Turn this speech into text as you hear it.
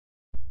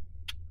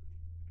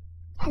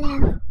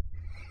Hello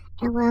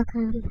and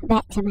welcome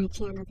back to my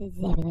channel. This is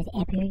Abby with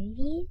Abby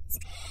Reviews.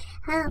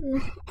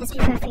 As we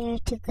prepare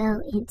to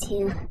go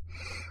into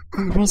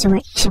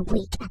Resurrection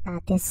Week, I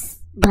thought this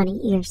bunny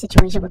ear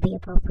situation would be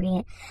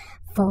appropriate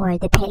for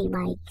the Petty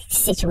Mike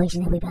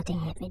situation that we're about to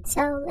happen.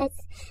 So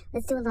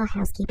let's do a little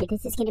housekeeping.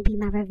 This is going to be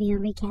my review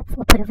and recap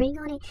for Put a Ring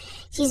on It,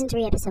 Season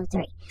 3, Episode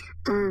 3.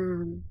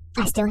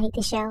 I still hate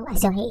the show. I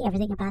still hate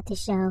everything about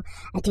this show.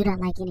 I do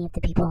not like any of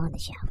the people on the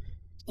show,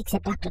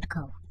 except Dr.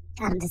 Nicole.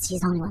 She's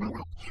the only one I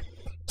like.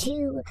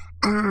 2,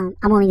 I'm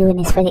only doing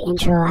this for the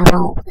intro. I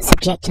won't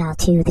subject y'all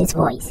to this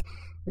voice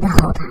the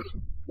whole time,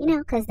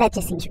 because that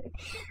just seems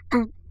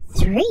rude.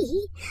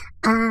 3,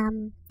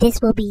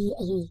 this will be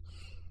a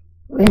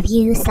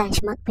review /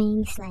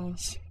 mukbang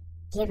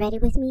 / get ready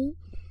with me,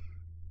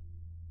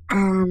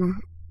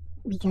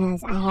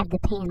 because I have the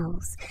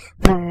panels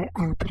for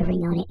Put a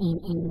Ring on It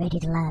and Ready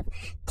to Love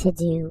to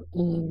do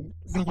in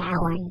like an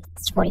hour and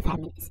 45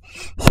 minutes.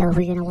 So we're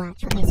going to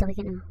watch. Okay, so we're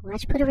going to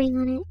watch Put a Ring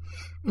on It.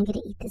 I'm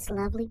going to eat this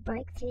lovely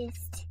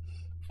breakfast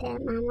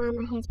that my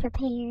mama has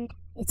prepared.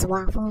 It's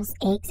waffles,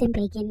 eggs, and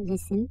bacon.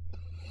 Listen,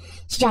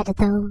 she tried to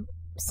throw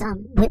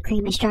some whipped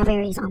cream and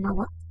strawberries on my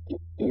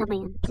No,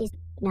 ma'am, please.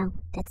 No,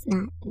 that's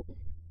not.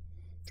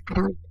 I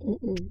don't.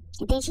 And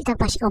then she talked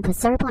about she gonna put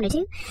syrup on it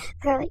too.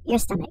 Girl, your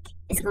stomach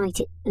is going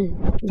to.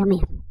 No,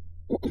 ma'am.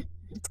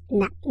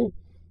 Not.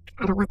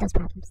 I don't want those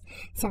problems.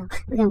 So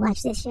we're gonna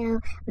watch this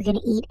show. We're gonna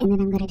eat, and then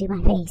I'm gonna do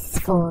my face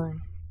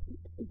for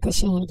the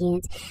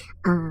shenanigans,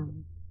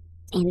 and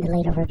the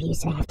later reviews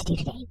that I have to do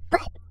today.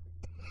 But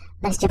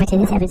let's jump into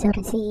this episode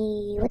and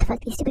see what the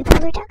fuck these stupid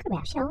people are talking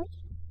about, shall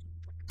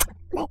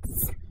we?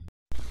 Let's.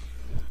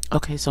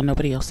 Okay, so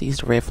nobody else sees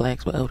the red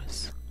flags with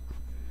Otis.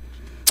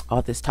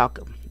 All this talk,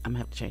 I'm gonna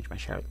have to change my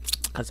shirt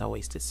because I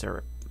wasted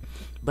syrup.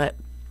 But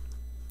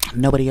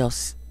nobody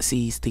else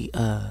sees the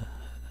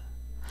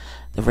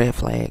red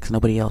flags.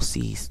 Nobody else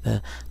sees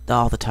the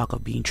all the talk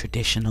of being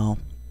traditional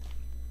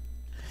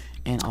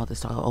and all this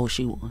talk.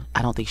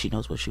 I don't think she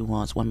knows what she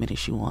wants. One minute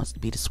she wants to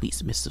be the sweet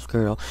submissive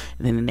girl,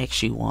 and then the next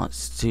she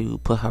wants to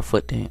put her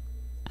foot down.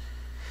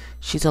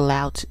 She's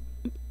allowed to.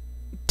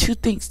 Two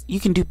things you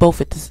can do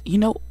both at this.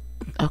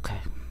 Okay.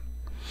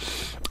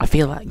 I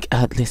feel like,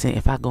 listen,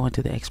 if I go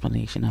into the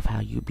explanation of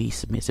how you be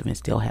submissive and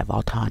still have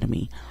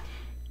autonomy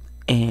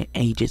and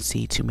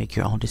agency to make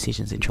your own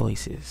decisions and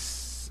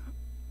choices,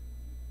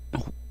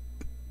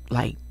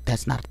 like,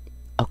 that's not,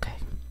 okay,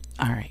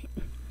 alright.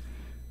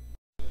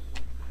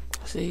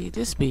 See,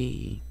 this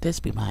be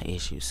my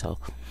issue. So,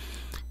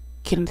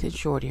 Kenneth and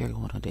Shorty are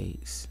going on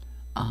dates.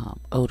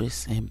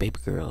 Otis and baby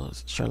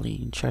girls,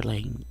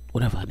 Charlene,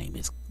 whatever her name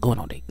is, going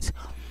on dates.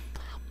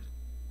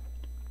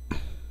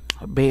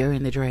 Bear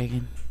and the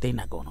Dragon, they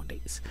not going on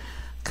dates,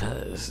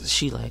 cause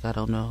she like, I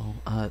don't know,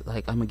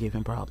 like, I'm gonna give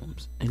him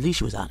problems. At least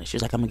she was honest. She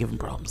was like, I'm gonna give him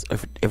problems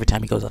every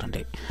time he goes out on a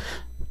date.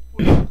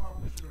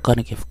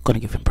 gonna give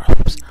him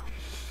problems.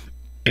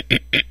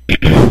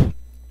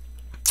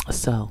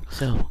 so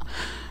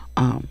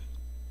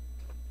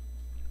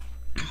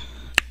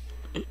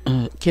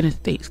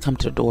Kenneth dates come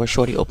to the door.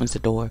 Shorty opens the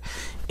door,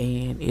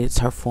 and it's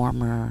her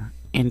former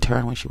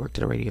intern when she worked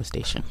at a radio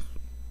station.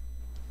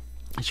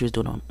 And she was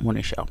doing a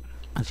morning show.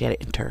 And she had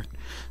an intern.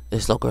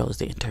 This little girl is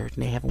the intern.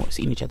 They haven't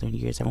seen each other in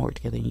years. Haven't worked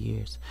together in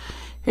years.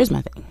 Here's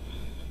my thing.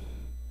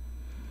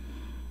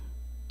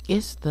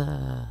 It's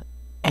the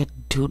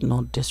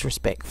attitudinal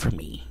disrespect for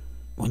me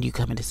when you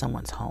come into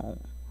someone's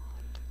home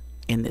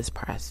in this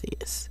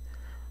process.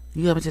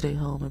 You come into their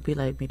home and be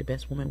like, may the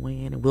best woman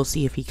win, and we'll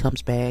see if he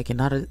comes back. And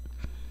not a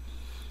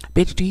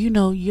bitch, do you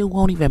know you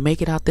won't even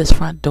make it out this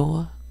front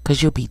door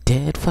because you'll be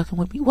dead fucking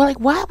with me? Well,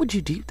 like, why would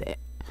you do that?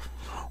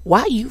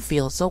 Why you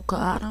feel so good?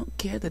 I don't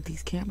care that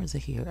these cameras are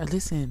here.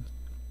 Listen,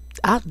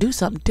 I'll do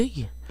something to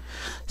you.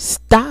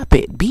 Stop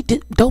it.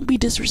 Don't be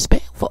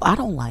disrespectful. I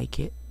don't like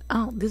it.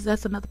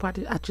 That's another part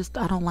that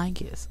I don't like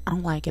it. I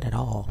don't like it at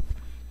all.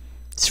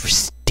 It's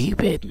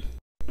stupid.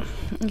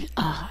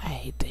 I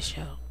hate this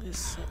show.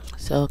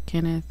 So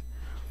Kenneth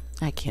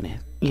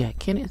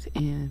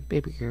and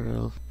baby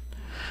girl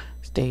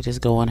stage is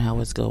going how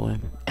it's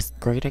going. It's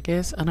great, I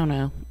guess. I don't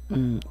know.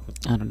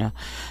 I don't know.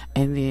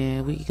 And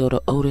then we go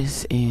to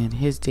Otis and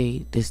his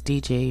date, this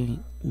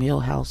DJ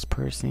Millhouse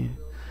person.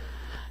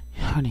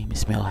 Her name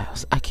is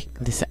Millhouse. I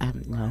can't listen. I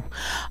don't know.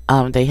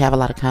 They have a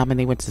lot of common.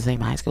 They went to the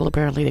same high school.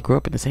 Apparently, they grew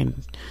up in the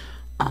same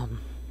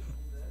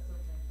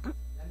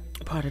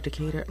part of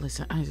Decatur.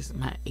 Listen,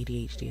 my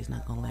ADHD is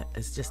not gonna let.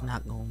 It's just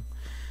not gonna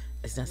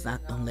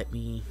let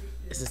me.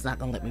 It's just not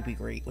gonna let me be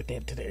great with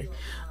that today.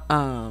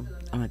 I'm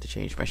gonna have to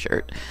change my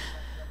shirt.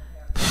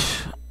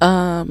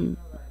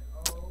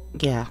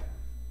 Yeah.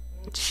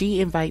 She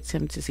invites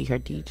him to see her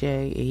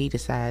DJ. He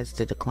decides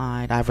to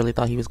decline. I really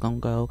thought he was gonna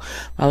go.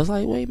 I was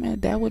like, wait a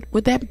minute,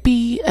 would that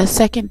be a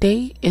second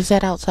date? Is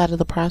that outside of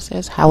the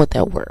process? How would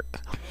that work?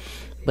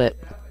 But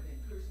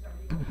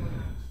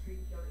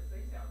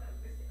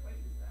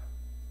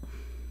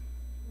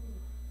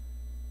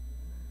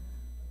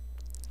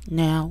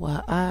now,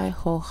 while I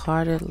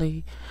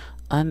wholeheartedly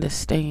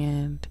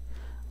understand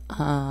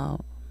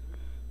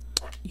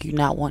You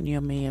not wanting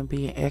your man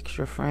being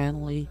extra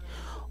friendly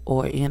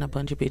or in a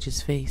bunch of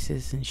bitches'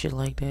 faces and shit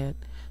like that.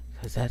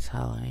 Because that's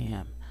how I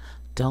am.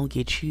 Don't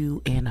get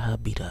you and her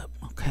beat up,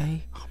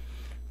 okay?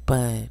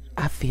 But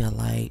I feel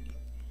like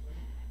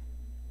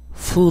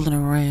fooling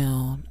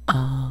around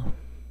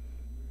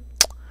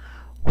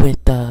with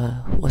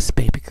what's the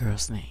baby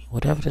girl's name?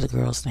 Whatever the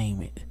girl's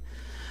name is.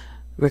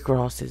 Rick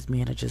Ross's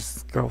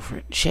manager's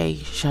girlfriend,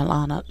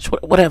 Shalana,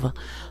 whatever.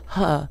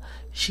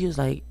 She was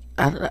like,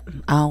 I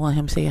don't want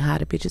him saying hi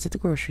to bitches at the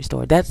grocery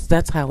store.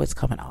 That's how it's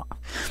coming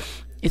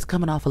off. It's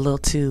coming off a little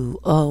too.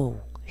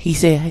 Oh, he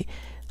said, hey,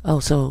 oh,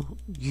 so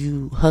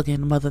you hugging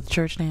the mother of the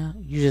church now?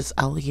 You just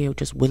out here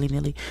just willy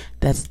nilly?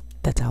 That's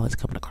how it's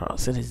coming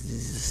across. And it's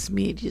just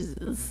me,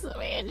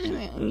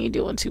 you're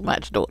doing too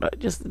much, daughter.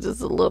 Just a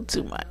little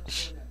too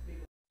much.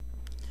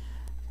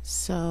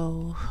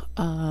 So,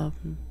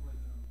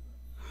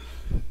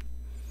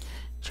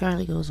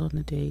 Charlie goes on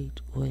a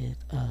date with,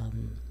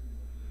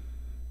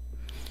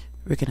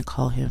 we're gonna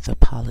call him the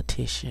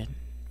politician.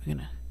 We're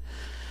gonna,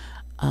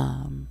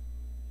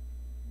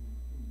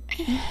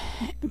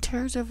 in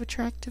terms of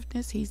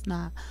attractiveness, he's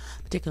not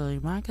particularly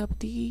my cup of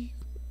tea,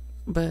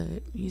 but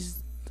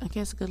he's, I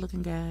guess, a good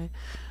looking guy.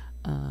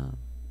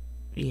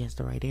 He has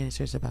the right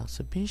answers about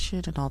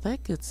submission and all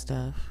that good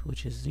stuff,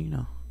 which is,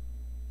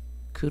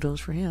 kudos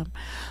for him.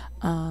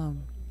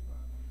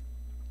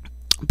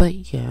 But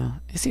yeah,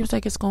 it seems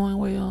like it's going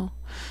well.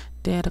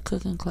 They had a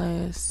cooking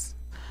class.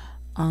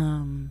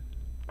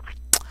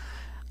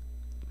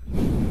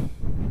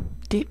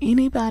 Did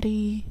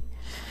anybody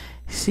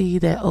see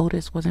that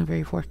Otis wasn't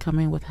very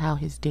forthcoming with how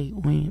his date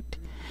went?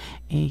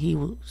 And he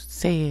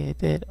said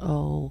that,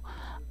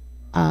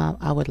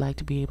 I would like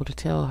to be able to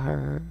tell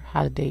her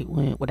how the date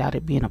went without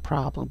it being a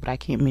problem, but I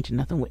can't mention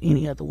nothing with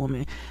any other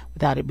woman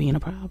without it being a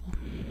problem.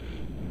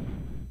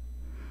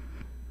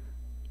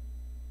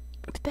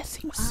 Did that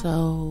seem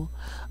so?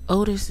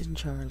 Otis and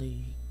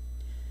Charlie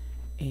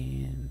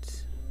and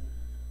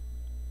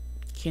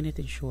Kenneth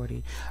and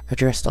Shorty are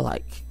dressed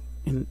alike,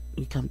 and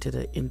we come to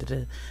the end of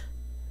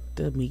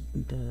the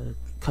meeting to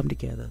come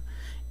together,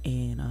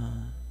 and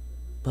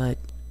but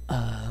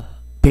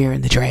Bear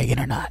and the Dragon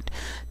are not.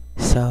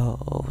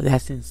 So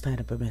that sends kind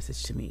of a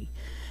message to me.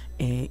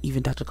 And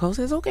even Dr. Cole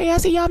says, okay, I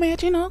see y'all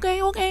matching,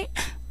 okay.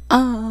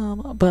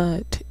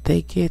 But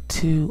they get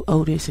to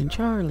Otis and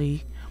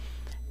Charlie,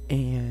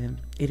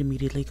 and it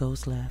immediately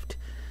goes left.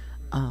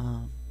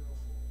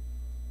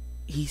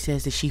 He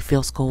says that she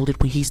feels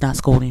scolded when he's not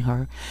scolding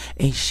her,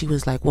 and she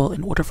was like, well,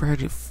 in order for her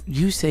to,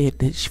 you said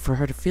that for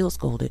her to feel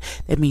scolded,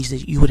 that means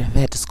that you would have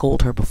had to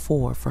scold her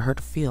before for her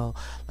to feel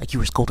like you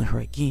were scolding her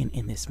again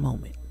in this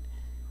moment,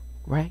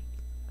 right?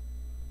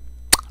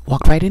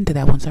 Walked right into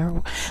that one,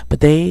 sir. But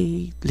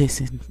they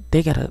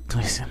got a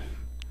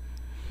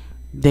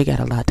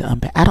lot to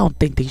unpack. I don't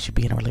think they should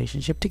be in a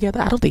relationship together.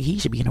 I don't think he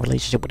should be in a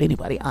relationship with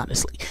anybody,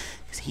 honestly.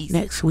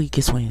 Next week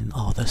is when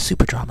all the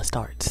super drama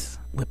starts,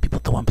 with people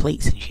throwing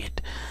plates and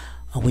shit.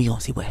 And we gonna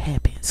see what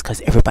happens,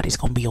 because everybody's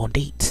gonna be on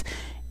dates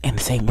in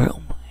the same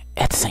room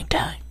at the same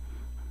time.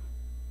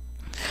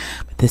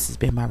 But this has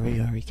been my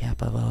review and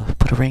recap of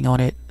Put a Ring on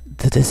It.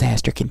 The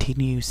disaster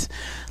continues.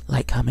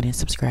 Like, comment, and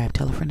subscribe.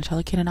 Tell a friend to tell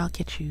a kid, and I'll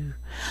catch you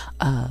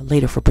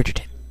later for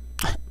Bridgerton.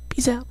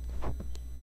 Peace out.